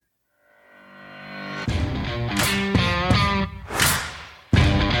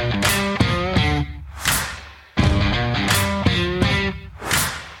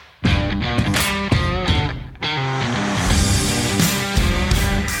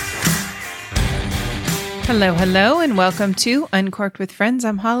Hello, hello, and welcome to Uncorked with Friends.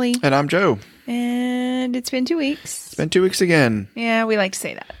 I'm Holly. And I'm Joe. And it's been 2 weeks. It's been 2 weeks again. Yeah, we like to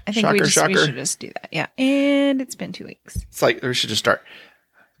say that. I think we should just do that. Yeah. And it's been 2 weeks. It's like we should just start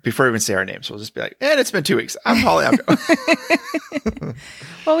before we even say our names. We'll just be like, and it's been 2 weeks. I'm Holly. I'm Joe.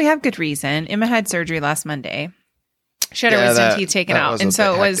 Well, we have good reason. Emma had surgery last Monday. She had her wisdom teeth taken out. And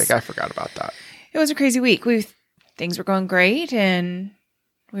so it was. I forgot about that. It was a crazy week. Things were going great. And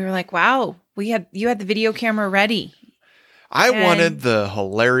we were like, wow, you had the video camera ready. I wanted the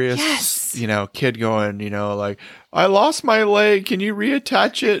hilarious, kid going, like, I lost my leg. Can you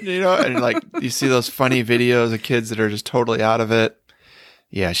reattach it? And like, you see those funny videos of kids that are just totally out of it.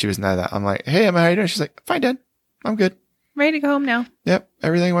 Yeah, she was none of that. I'm like, hey, Emma, how you doing? She's like, fine, Dad. I'm good. Ready to go home now. Yep.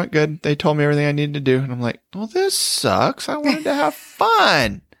 Everything went good. They told me everything I needed to do. And I'm like, well, this sucks. I wanted to have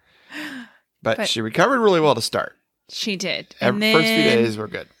fun. But she recovered really well to start. She did. First few days were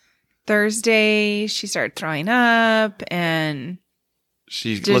good. Thursday, she started throwing up, and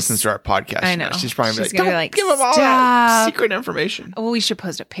she listens to our podcast. I know. She's probably She's gonna be like, don't give them all that secret information. Well, we should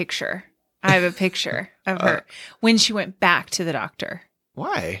post a picture. I have a picture of her when she went back to the doctor.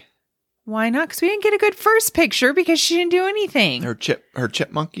 Why? Why not? Because we didn't get a good first picture because she didn't do anything. Her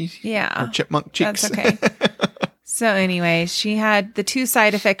chipmunky? Yeah. Her chipmunk cheeks. That's okay. So anyway, she had the 2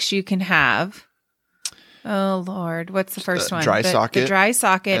 side effects you can have. Oh, Lord. What's the first one? Dry socket. The dry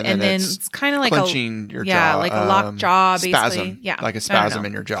socket. And then it's kind of like clenching your jaw. like a locked jaw, basically. Spasm. Yeah. Like a spasm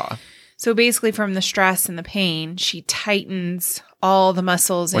in your jaw. So basically from the stress and the pain, she tightens all the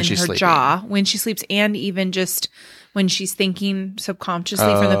muscles in her jaw when she sleeps, and even just when she's thinking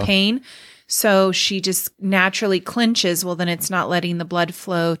subconsciously from the pain. So she just naturally clenches. Well, then it's not letting the blood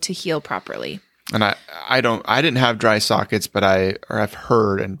flow to heal properly. And I didn't have dry sockets, but I've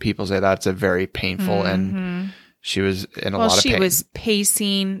heard and people say that's a very painful, and she was in a lot of pain. Well, she was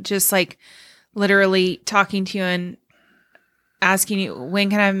pacing, just like literally talking to you and asking you, when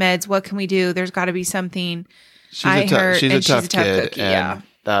can I have meds? What can we do? There's got to be something. She's a tough kid, cookie, and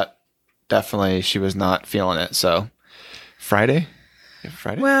that definitely, she was not feeling it. So Friday?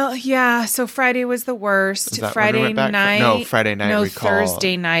 Well, yeah. So Friday was the worst. Friday night. No, Friday night. No,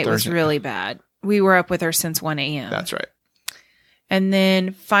 Thursday night was really bad. We were up with her since 1 a.m. That's right. And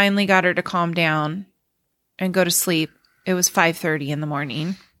then finally got her to calm down and go to sleep. It was 5:30 in the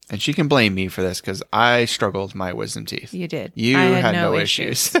morning. And she can blame me for this because I struggled with my wisdom teeth. You did. You had no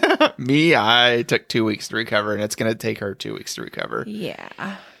issues. Me, I took 2 weeks to recover, and it's going to take her 2 weeks to recover.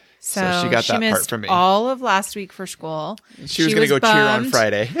 Yeah. So she got that part from me. All of last week for school. She was going to go cheer on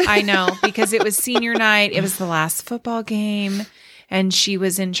Friday. I know, because it was senior night. It was the last football game, and she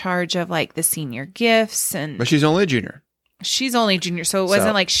was in charge of like the senior gifts. But she's only a junior. She's only a junior, so it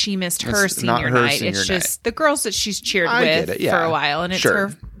wasn't like she missed her senior night. It's just the girls that she's cheered with for a while, and it's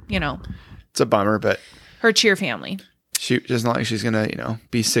her, It's a bummer, but her cheer family. It's not like she's going to,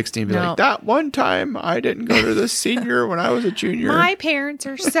 be 60 and be like, that one time I didn't go to the senior when I was a junior. My parents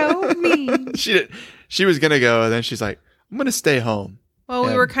are so mean. She was going to go, and then she's like, I'm going to stay home. Well,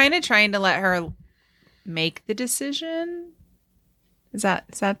 we were kind of trying to let her make the decision. Is that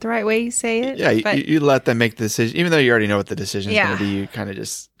the right way you say it? Yeah, you let them make the decision. Even though you already know what the decision is going to be, you kind of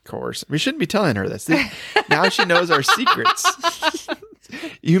just coerce. We shouldn't be telling her this. Now she knows our secrets.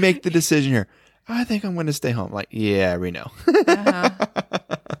 You make the decision here. I think I'm going to stay home. Like, yeah, we know.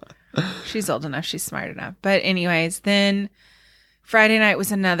 She's old enough. She's smart enough. But anyways, then Friday night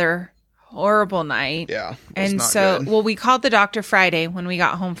was another horrible night. Yeah. And so, we called the doctor Friday when we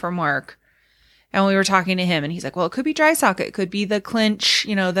got home from work, and we were talking to him, and he's like, well, it could be dry socket. It could be the clench,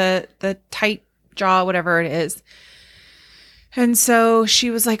 the tight jaw, whatever it is. And so she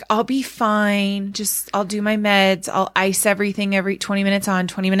was like, I'll be fine. I'll do my meds. I'll ice everything every 20 minutes on,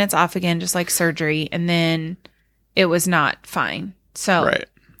 20 minutes off again, just like surgery. And then it was not fine. So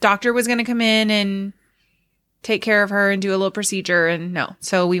doctor was going to come in and take care of her and do a little procedure. And no.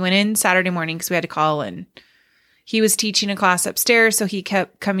 So we went in Saturday morning because we had to call, and he was teaching a class upstairs. So he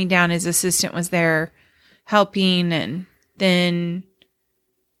kept coming down. His assistant was there helping. And then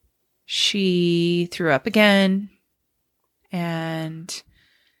she threw up again. And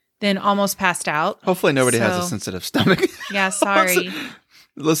then almost passed out. Hopefully nobody has a sensitive stomach. Yeah, sorry.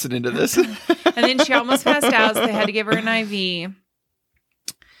 Listening to this. And then she almost passed out, so they had to give her an IV.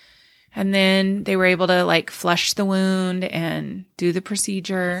 And then they were able to like flush the wound and do the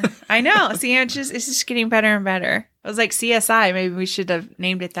procedure. I know. See, it's just getting better and better. It was like CSI. Maybe we should have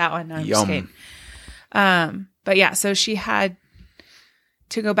named it that one. No, I'm just kidding. But yeah, so she had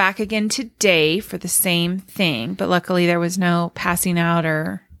to go back again today for the same thing. But luckily there was no passing out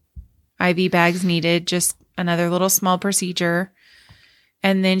or IV bags needed, just another little small procedure.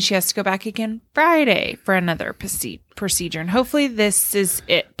 And then she has to go back again Friday for another procedure. And hopefully this is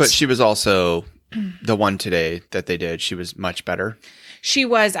it. But she was also the one today that they did. She was much better. She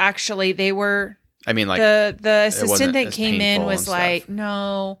was actually, they were, I mean, like the assistant that came in was like,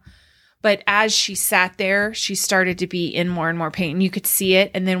 no. But as she sat there, she started to be in more and more pain. You could see it.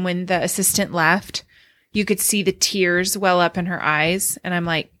 And then when the assistant left, you could see the tears well up in her eyes. And I'm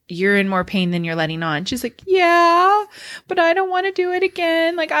like, you're in more pain than you're letting on. She's like, yeah, but I don't want to do it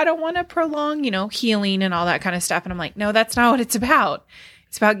again. Like, I don't want to prolong, healing and all that kind of stuff. And I'm like, no, that's not what it's about.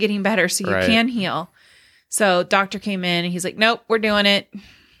 It's about getting better so you can heal. So doctor came in and he's like, nope, we're doing it.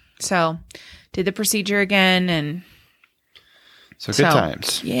 So did the procedure again. And so good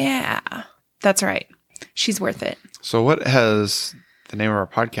times. Yeah, that's right. She's worth it. So what has the name of our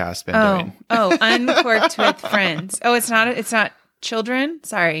podcast been doing? Uncorked with Friends. Oh, it's not children.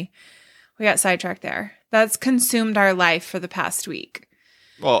 Sorry. We got sidetracked there. That's consumed our life for the past week.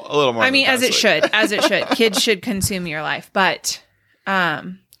 Well, a little more. I mean, as it should. Kids should consume your life, but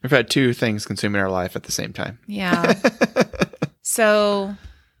we've had two things consuming our life at the same time. Yeah. So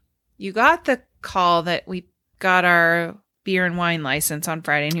you got the call that we got our beer and wine license on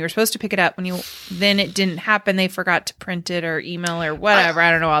Friday, and you were supposed to pick it up then it didn't happen. They forgot to print it or email or whatever.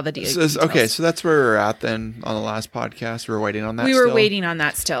 I don't know all the details. Okay, so that's where we're at then on the last podcast. We were waiting on that. We were waiting on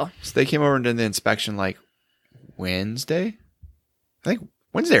that still. So they came over and did the inspection like Wednesday? I think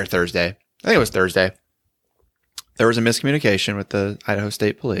Wednesday or Thursday. I think it was Thursday. There was a miscommunication with the Idaho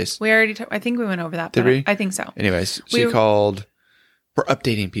State Police. We already I think we went over that. Did we? I think so. Anyways, she called. We're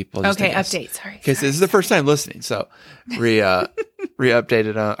updating people. Okay, update. Sorry. Okay, so this is the first time listening. So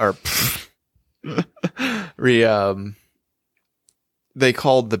re-updated they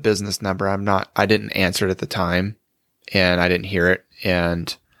called the business number. I didn't answer it at the time and I didn't hear it.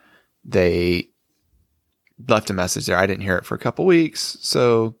 And they left a message there. I didn't hear it for a couple weeks.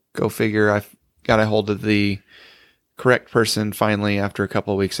 So go figure. I got a hold of the correct person finally after a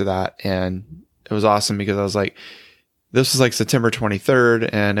couple of weeks of that. And it was awesome because I was like, this was like September 23rd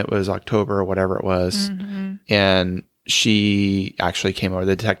and it was October or whatever it was. Mm-hmm. And she actually came over.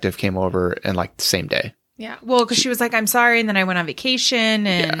 The detective came over and like the same day. Yeah. Well, because she was like, I'm sorry. And then I went on vacation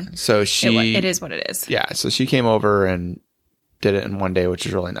and so it is what it is. Yeah. So she came over and did it in one day, which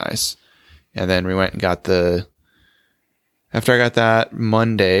is really nice. And then we went and got after I got that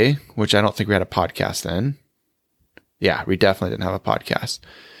Monday, which I don't think we had a podcast then. Yeah, we definitely didn't have a podcast.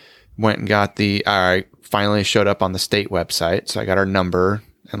 Went and got I finally showed up on the state website. So I got our number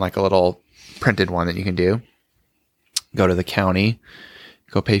and like a little printed one that you can do. Go to the county,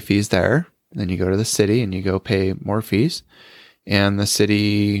 go pay fees there. Then you go to the city and you go pay more fees. And the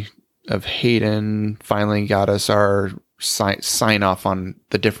city of Hayden finally got us our sign off on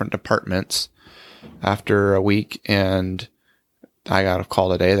the different departments after a week. And I got a call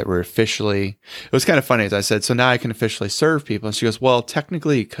today that we're officially, it was kind of funny as I said, so now I can officially serve people. And she goes, well,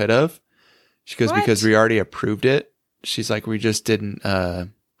 technically you could have. She goes, because we already approved it. She's like, you just didn't have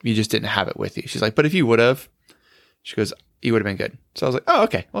it with you. She's like, but if you would have, she goes, you would have been good. So I was like, oh,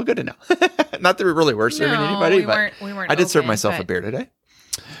 okay. Well, good to know. Not that we really were serving anybody, but we weren't I did serve myself a beer today.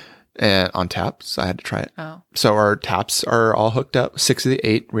 And on tap, so I had to try it. Oh. So our taps are all hooked up. 6 of the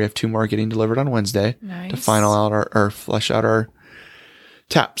 8. We have 2 more getting delivered on Wednesday to final out or flush out our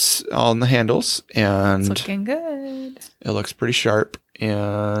taps on the handles. And it's looking good. It looks pretty sharp.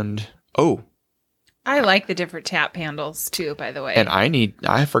 And I like the different tap handles too, by the way. And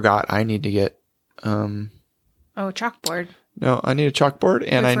I forgot I need to get a chalkboard. No, I need a chalkboard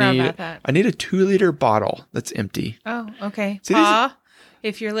and I need a 2-liter bottle that's empty. Oh, okay. See, Pa,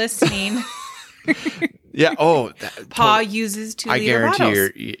 if you're listening. Yeah. Oh, Pa uses 2-liter bottles. I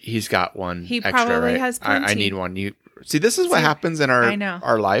guarantee he's got one. He extra, probably right? has plenty. I need one. See, this is what happens in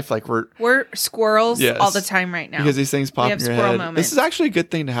our life. Like we're squirrels all the time right now because these things pop in your head. Moments. This is actually a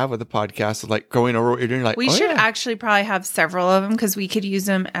good thing to have with the podcast. Like going over what you're doing. Like we should actually probably have several of them because we could use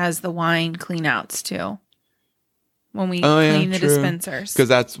them as the wine clean outs too. When we clean the dispensers, because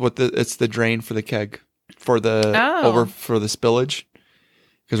that's what it's the drain for the keg for the for the spillage.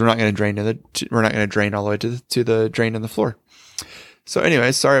 Because we're not going to drain all the way to the drain in the floor. So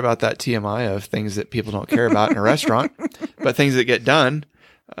anyway, sorry about that TMI of things that people don't care about in a restaurant, but things that get done.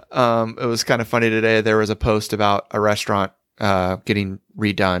 It was kind of funny today. There was a post about a restaurant getting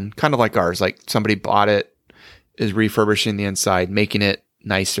redone, kind of like ours. Like somebody bought it, is refurbishing the inside, making it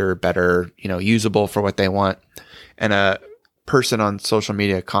nicer, better, usable for what they want. And a person on social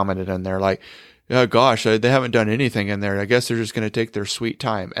media commented in there like, oh gosh, they haven't done anything in there. I guess they're just going to take their sweet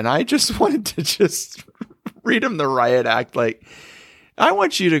time. And I just wanted to just read them the riot act. Like, I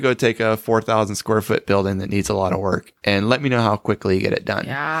want you to go take a 4,000 square foot building that needs a lot of work and let me know how quickly you get it done.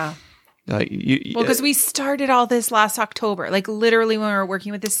 Yeah. Like Well, because we started all this last October, like literally when we were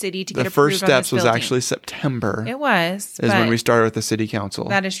working with the city to get the approved first on this steps was building. actually September. It was. Is when we started with the city council.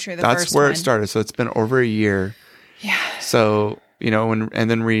 That is true. That's where it started. So it's been over a year. Yeah. So, and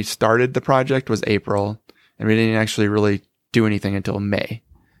then we started the project was April, and we didn't actually really do anything until May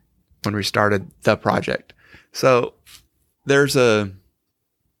when we started the project. So there's a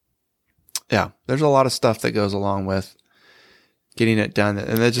lot of stuff that goes along with getting it done.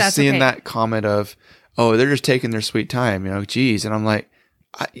 And then just seeing that comment of, oh, they're just taking their sweet time, geez. And I'm like,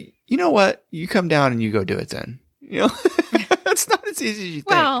 you know what? You come down and you go do it then. It's not as easy as you think.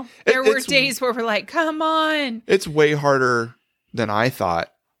 Well, there were days where we're like, come on. It's way harder than I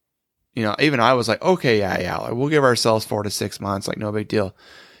thought. Even I was like, okay, yeah. Like, we'll give ourselves 4 to 6 months. Like, no big deal.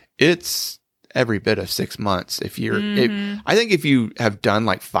 It's every bit of 6 months. If you're, I think if you have done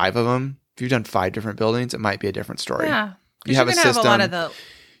like 5 of them, if you've done 5 different buildings, it might be a different story. Yeah. You have a system. Have a lot of the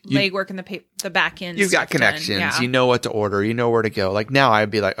legwork and the back end. You've got connections. Yeah. You know what to order. You know where to go. Like now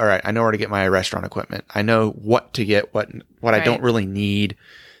I'd be like, all right, I know where to get my restaurant equipment. I know what to get, what I don't really need.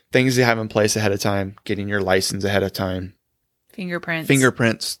 Things you have in place ahead of time, getting your license ahead of time.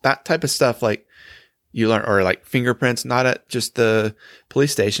 Fingerprints, that type of stuff. Like you learn, or like fingerprints, not at just the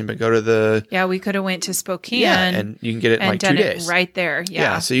police station, but go to the. Yeah, we could have went to Spokane. Yeah, and you can get it in like 2 days. Right there.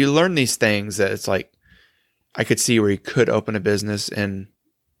 Yeah. So you learn these things that it's like, I could see where you could open a business in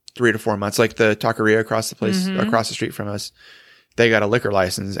 3 to 4 months, like the taqueria across the street from us. They got a liquor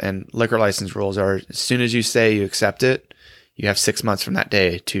license, and liquor license rules are as soon as you say you accept it, you have 6 months from that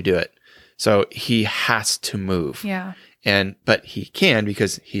day to do it. So he has to move. Yeah. But he can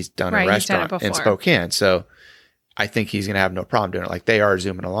because he's done a restaurant in Spokane. So I think he's going to have no problem doing it. Like they are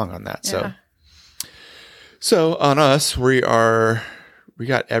zooming along on that. Yeah. So on us, we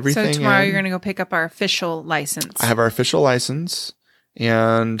got everything. So tomorrow you're going to go pick up our official license. I have our official license,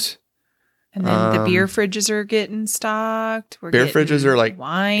 and then the beer fridges are getting stocked. Beer fridges are like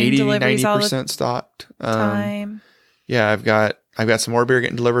wine 80-90% stocked. Yeah, I've got some more beer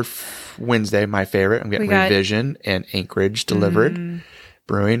getting delivered Wednesday, my favorite. I'm getting Revision and Anchorage delivered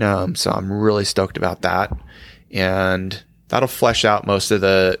brewing. So I'm really stoked about that. And that'll flesh out most of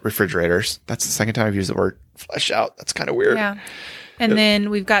the refrigerators. That's the second time I've used the word flesh out. That's kind of weird. Yeah. And then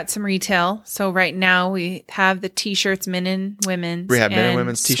we've got some retail. So right now we have the t-shirts, men and women's. We have men and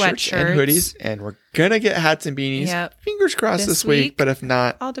women's t-shirts and hoodies. And we're going to get hats and beanies. Yep. Fingers crossed this week. But if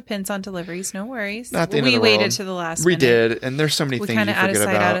not. All depends on deliveries. No worries. Not the end of the world. We waited to the last minute. We did. And there's so many things you forget about. We kind of out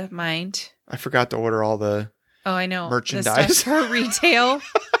of sight, out of mind. I forgot to order all the merchandise. The stuff for retail.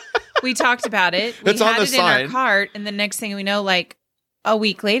 We talked about it. We had it in our cart. And the next thing we know, like, a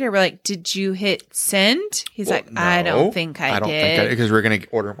week later, we're like, did you hit send? He's like, no, I don't think I did. Because we're going to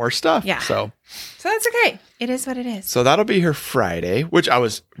order more stuff. Yeah. So that's okay. It is what it is. So that'll be here Friday, which I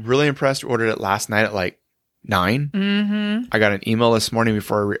was really impressed. We ordered it last night at like 9. Mm-hmm. I got an email this morning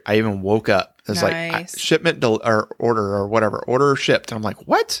before I even woke up. It was like shipment or order or whatever. Order shipped. And I'm like,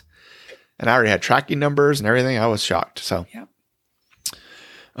 what? And I already had tracking numbers and everything. I was shocked. So,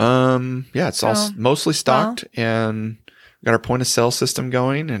 it's all mostly stocked and got our point of sale system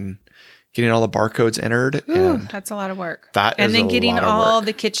going and getting all the barcodes entered. And that's a lot of work. And then getting all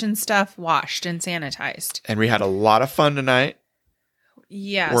the kitchen stuff washed and sanitized. And we had a lot of fun tonight.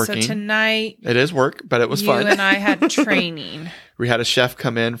 Yeah. Working. So tonight. It is work, but it was fun. You and I had training. We had a chef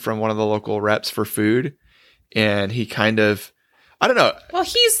come in from one of the local reps for food. And he kind of, I don't know. Well,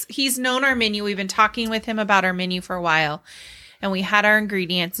 he's known our menu. We've been talking with him about our menu for a while. And we had our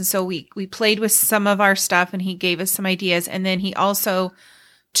ingredients. And so we played with some of our stuff and he gave us some ideas. And then he also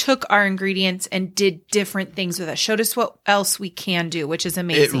took our ingredients and did different things with us, showed us what else we can do, which is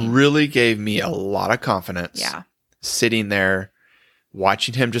amazing. It really gave me a lot of confidence. Yeah. Sitting there,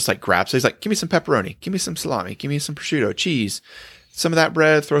 watching him just like grab. So he's like, give me some pepperoni, give me some salami, give me some prosciutto, cheese, some of that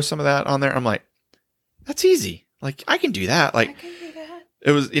bread, throw some of that on there. I'm like, that's easy. Like, I can do that. Like,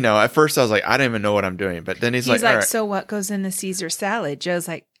 it was, at first I was like, I don't even know what I'm doing. But then he's like, all right. So what goes in the Caesar salad? Joe's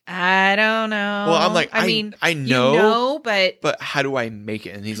like, I don't know. Well, I'm like, I mean, I know, you know, but how do I make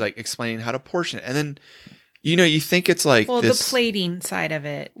it? And he's like explaining how to portion it. And then, you think it's like, the plating side of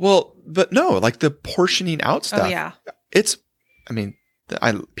it. Well, but no, like the portioning out stuff. Oh, yeah. It's,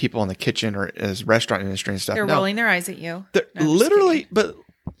 people in the kitchen or as restaurant industry and stuff. They're rolling their eyes at you. Literally, but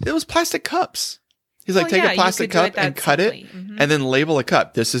it was plastic cups. He's like, take a plastic cup and cut it and then label a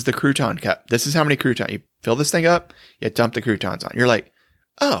cup. This is the crouton cup. This is how many croutons. You fill this thing up, you dump the croutons on. You're like,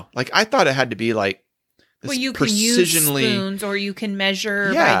 oh, like I thought it had to be like Well, you can use spoons or you can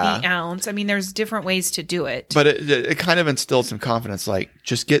measure by the ounce. I mean, there's different ways to do it. But it kind of instilled some confidence. Like,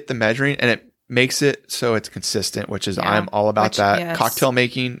 just get the measuring, and it makes it so it's consistent, which is I'm all about that. Yes. Cocktail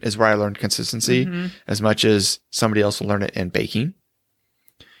making is where I learned consistency as much as somebody else will learn it in baking.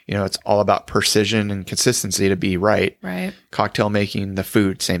 You know, it's all about precision and consistency to be right. Right. Cocktail making, the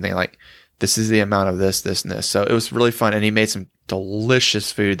food, same thing. Like, this is the amount of this, this, and this. So it was really fun. And he made some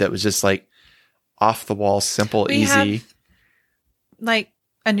delicious food that was just like off the wall, simple, easy. Have, like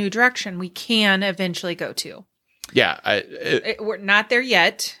a new direction we can eventually go to. Yeah. We're not there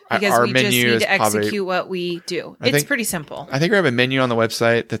yet because we just need to execute what we do. It's pretty simple. I think we have a menu on the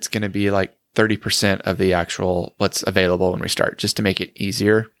website that's going to be like 30% of the actual what's available when we start, just to make it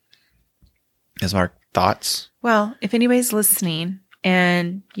easier. As our thoughts. Well, if anybody's listening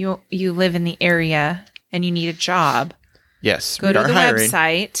and you live in the area and you need a job, yes, go to the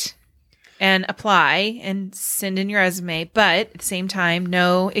website and apply and send in your resume. But at the same time,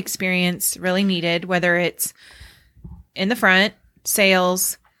 no experience really needed, whether it's in the front,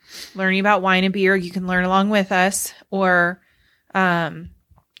 sales, learning about wine and beer, you can learn along with us, or,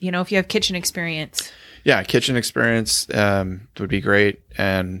 if you have kitchen experience. Yeah, kitchen experience would be great.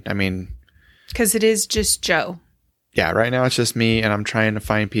 And I mean, because it is just Joe. Yeah, right now it's just me, and I'm trying to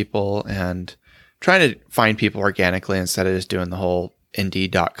find people organically instead of just doing the whole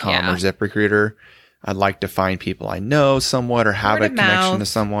Indeed.com or ZipRecruiter. I'd like to find people I know somewhat or have a connection to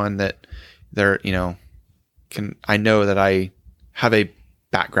someone that they're, I know that I have a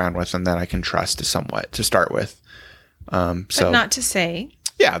background with them that I can trust somewhat to start with. But not to say.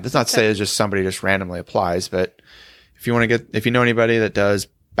 Yeah, that's not to say it's just somebody just randomly applies, but if you know anybody that does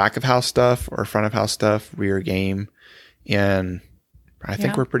back of house stuff or front of house stuff, we are game. And I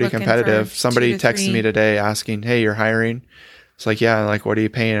think we're pretty competitive. Somebody texted me today asking, "Hey, you're hiring?" It's like, "Yeah." Like, "What are you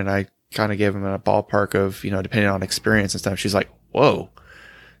paying?" And I kind of gave them a ballpark of, depending on experience and stuff. She's like, "Whoa,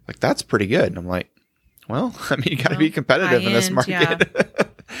 like that's pretty good." And I'm like, "Well, I mean, you got to be competitive in this market. Yeah.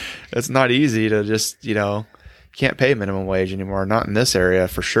 It's not easy to just, can't pay minimum wage anymore. Not in this area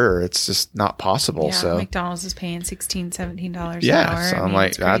for sure. It's just not possible." Yeah, so McDonald's is paying $16, $17 an hour. So I'm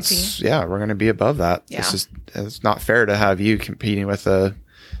like, we're going to be above that. Yeah. It's not fair to have you competing with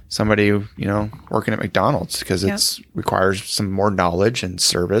somebody, working at McDonald's, because it requires some more knowledge and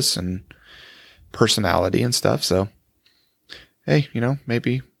service and personality and stuff. So, hey,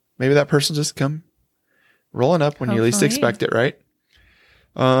 maybe that person just come rolling up when you least expect it, right?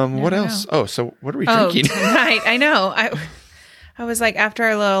 What else? Oh, so what are we drinking tonight? I know. I was like, after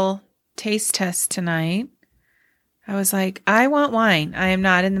our little taste test tonight, I was like, I want wine. I am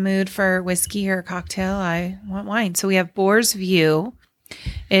not in the mood for whiskey or a cocktail. I want wine. So we have Boar's View.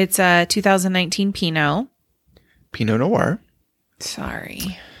 It's a 2019 Pinot Noir.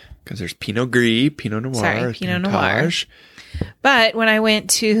 Sorry. Because there's Pinot Gris, Pinot Noir. Sorry, Pinot Noir. But when I went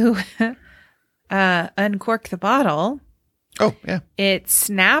to uncork the bottle, oh, yeah, it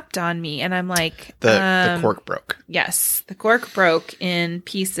snapped on me, and I'm like... The cork broke. Yes, the cork broke in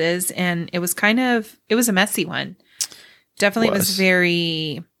pieces, and it was a messy one. Definitely was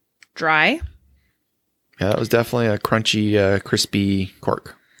very dry. Yeah, that was definitely a crunchy, crispy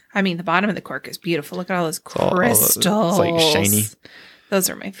cork. I mean, the bottom of the cork is beautiful. Look at all those crystals. It's like shiny. Those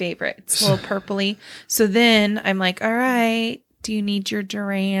are my favorite. It's a little purpley. So then I'm like, all right, do you need your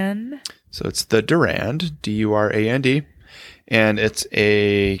Durand? So it's the Durand, Durand. And it's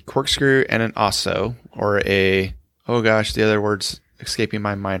a corkscrew and an osso, or the other word's escaping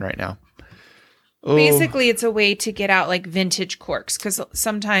my mind right now. Oh. Basically, it's a way to get out like vintage corks, because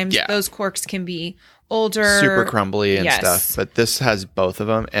sometimes those corks can be older, super crumbly and stuff. But this has both of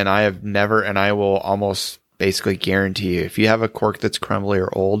them, and I will almost basically guarantee you, if you have a cork that's crumbly or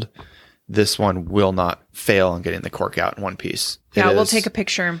old, this one will not fail on getting the cork out in one piece. We'll take a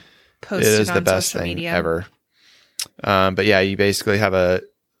picture and post it on social media. It is the best thing ever. But yeah, you basically have a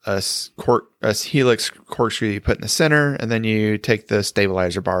helix corkscrew you put in the center, and then you take the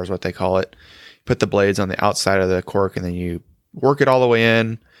stabilizer bar, is what they call it. Put the blades on the outside of the cork, and then you work it all the way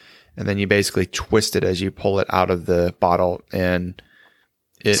in, and then you basically twist it as you pull it out of the bottle. And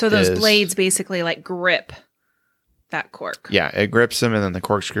so those blades basically like grip that cork. Yeah, it grips them, and then the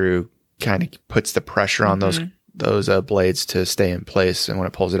corkscrew kind of puts the pressure on those blades to stay in place, and when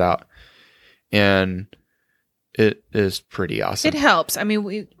it pulls it out, and it is pretty awesome. It helps. I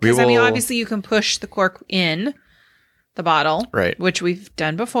mean, obviously you can push the cork in the bottle, right? Which we've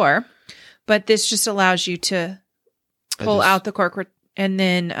done before, but this just allows you to pull out the cork, and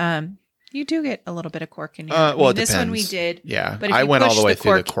then you do get a little bit of cork in here. Well, this one we did, but if I went all the way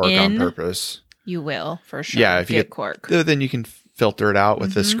through the cork on purpose. You will for sure. Yeah, if you get cork, then you can filter it out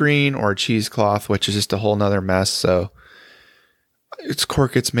with a screen or a cheesecloth, which is just a whole nother mess. So it's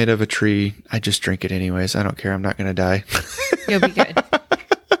cork. It's made of a tree. I just drink it anyways. I don't care. I'm not going to die. You'll be good.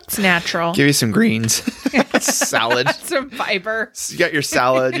 It's natural. Give you some greens, salad, some fiber. You got your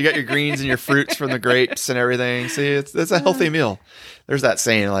salad, you got your greens and your fruits from the grapes and everything. See, it's a healthy meal. There's that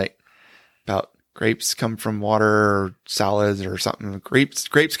saying like about grapes come from water or salads or something.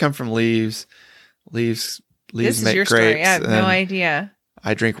 Grapes come from leaves. Leaves this make is your grapes. Story. I have no idea.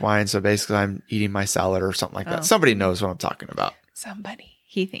 I drink wine, so basically I'm eating my salad or something like that. Somebody knows what I'm talking about. Somebody.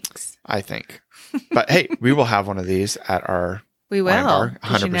 He thinks. I think. But hey, we will have one of these at our We will. bar,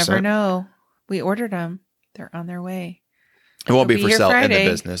 100%. You never know. We ordered them. They're on their way. It won't be for sale Friday. in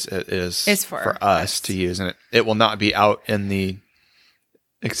the business. It is it's for us to use, and it will not be out in the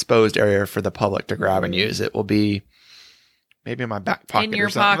exposed area for the public to grab and use. It will be maybe in my back pocket in your or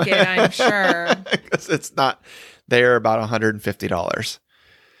something. pocket, I'm sure. Because it's not. They are about $150.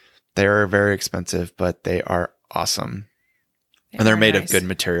 They are very expensive, but they are awesome. And they're made of good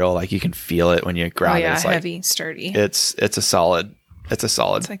material. Like you can feel it when you grab it. It's heavy, like, sturdy. It's a solid it's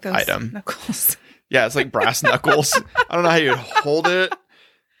like those item. Knuckles. Yeah, it's like brass knuckles. I don't know how you'd hold it.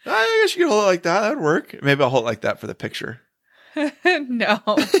 I guess you could hold it like that. That would work. Maybe I'll hold it like that for the picture. No.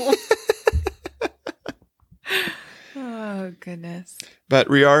 Oh, goodness. But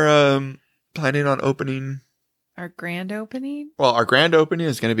we are planning on opening. Our grand opening? Well, our grand opening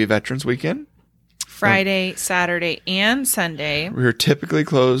is going to be Veterans Weekend. Friday, Saturday, and Sunday. We're typically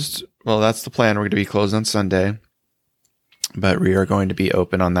closed. Well, that's the plan. We're going to be closed on Sunday. But we are going to be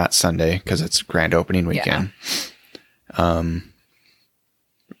open on that Sunday because it's grand opening weekend. Yeah.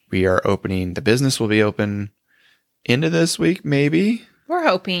 We are opening. The business will be open into this week, maybe. We're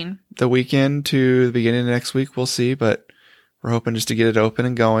hoping. The weekend to the beginning of next week, we'll see. But we're hoping just to get it open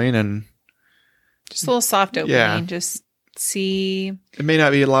and going. And just a little soft opening. Yeah. Just see. It may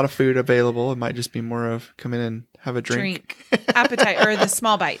not be a lot of food available. It might just be more of come in and have a drink. Appetite or the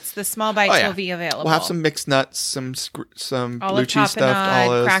small bites. The small bites will be available. We'll have some mixed nuts, some blue olive cheese stuffed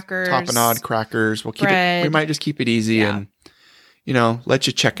olives, crackers, tapenade crackers. We'll keep bread. it. We might just keep it easy and let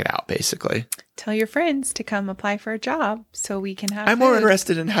you check it out. Basically, tell your friends to come apply for a job so we can have. I'm more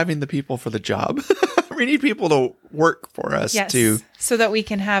interested in having the people for the job. We need people to work for us too, so that we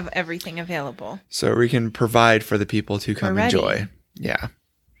can have everything available. So we can provide for the people to come enjoy. Yeah,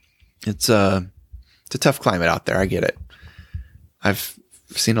 it's a tough climate out there. I get it. I've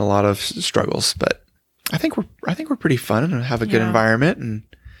seen a lot of struggles, but I think we're pretty fun and have a good environment. And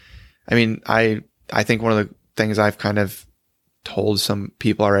I mean, I think one of the things I've kind of told some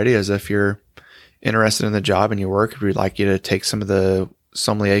people already is if you're interested in the job and you work, we'd like you to take some of the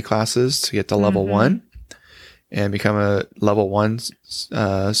sommelier classes to get to level 1 and become a level 1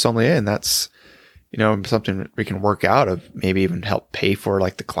 sommelier. And that's, something we can work out of, maybe even help pay for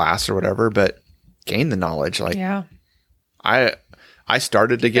like the class or whatever, but gain the knowledge. Like, I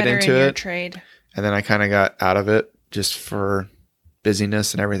started to get into it trade. And then I kind of got out of it just for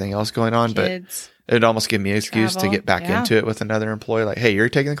busyness and everything else going on. Kids. But it'd almost give me an excuse to get back into it with another employee. Like, hey, you're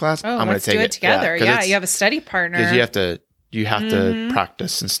taking the class. I'm going to take it together. Yeah, you have a study partner. Because you have to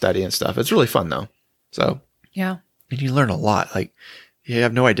practice and study and stuff. It's really fun though. So yeah, and you learn a lot. Like you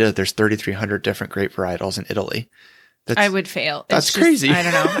have no idea that there's 3,300 different grape varietals in Italy. I would fail. That's crazy. I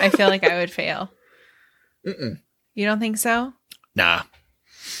don't know. I feel like I would fail. You don't think so? Nah.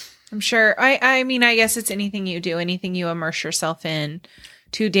 I'm sure. I mean, I guess it's anything you do, anything you immerse yourself in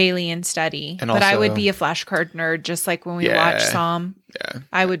to daily and study. And but also, I would be a flashcard nerd, just like when we watch Somm. Yeah.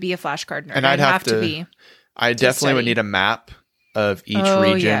 I would be a flashcard nerd. And I'd have to be. I definitely would need a map of each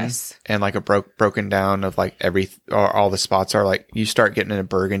region and like a broken down of like all the spots are like you start getting into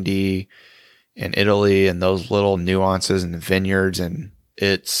Burgundy and Italy and those little nuances and the vineyards and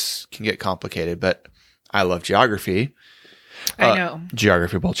it can get complicated. But I love geography. I know.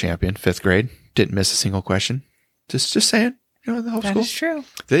 Geography bowl champion, 5th grade. Didn't miss a single question. Just saying. The whole school. That is true.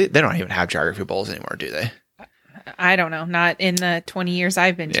 They don't even have geography bowls anymore, do they? I don't know. Not in the 20 years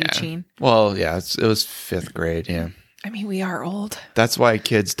I've been teaching. Well, yeah, it was 5th grade. Yeah. I mean, we are old. That's why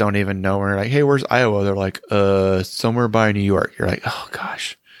kids don't even know. We're like, hey, where's Iowa? They're like, somewhere by New York. You're like, oh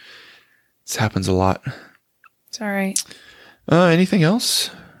gosh, this happens a lot. It's all right. Anything else?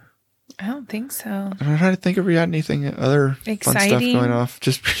 I don't think so. I'm trying to think if we had anything other exciting fun stuff going off.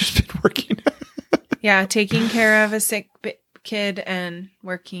 Just been working. Yeah, taking care of a sick kid and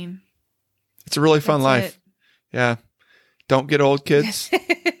working. It's a really fun life. Yeah. Don't get old, kids.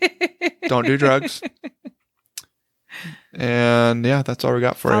 Don't do drugs. And yeah, that's all we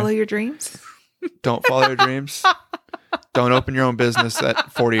got for you. Follow your dreams. Don't follow your dreams. Don't open your own business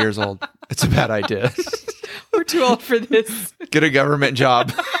at 40 years old. It's a bad idea. We're too old for this. Get a government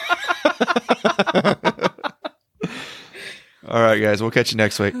job. All right, guys. We'll catch you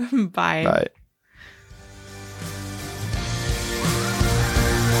next week. Bye. Bye.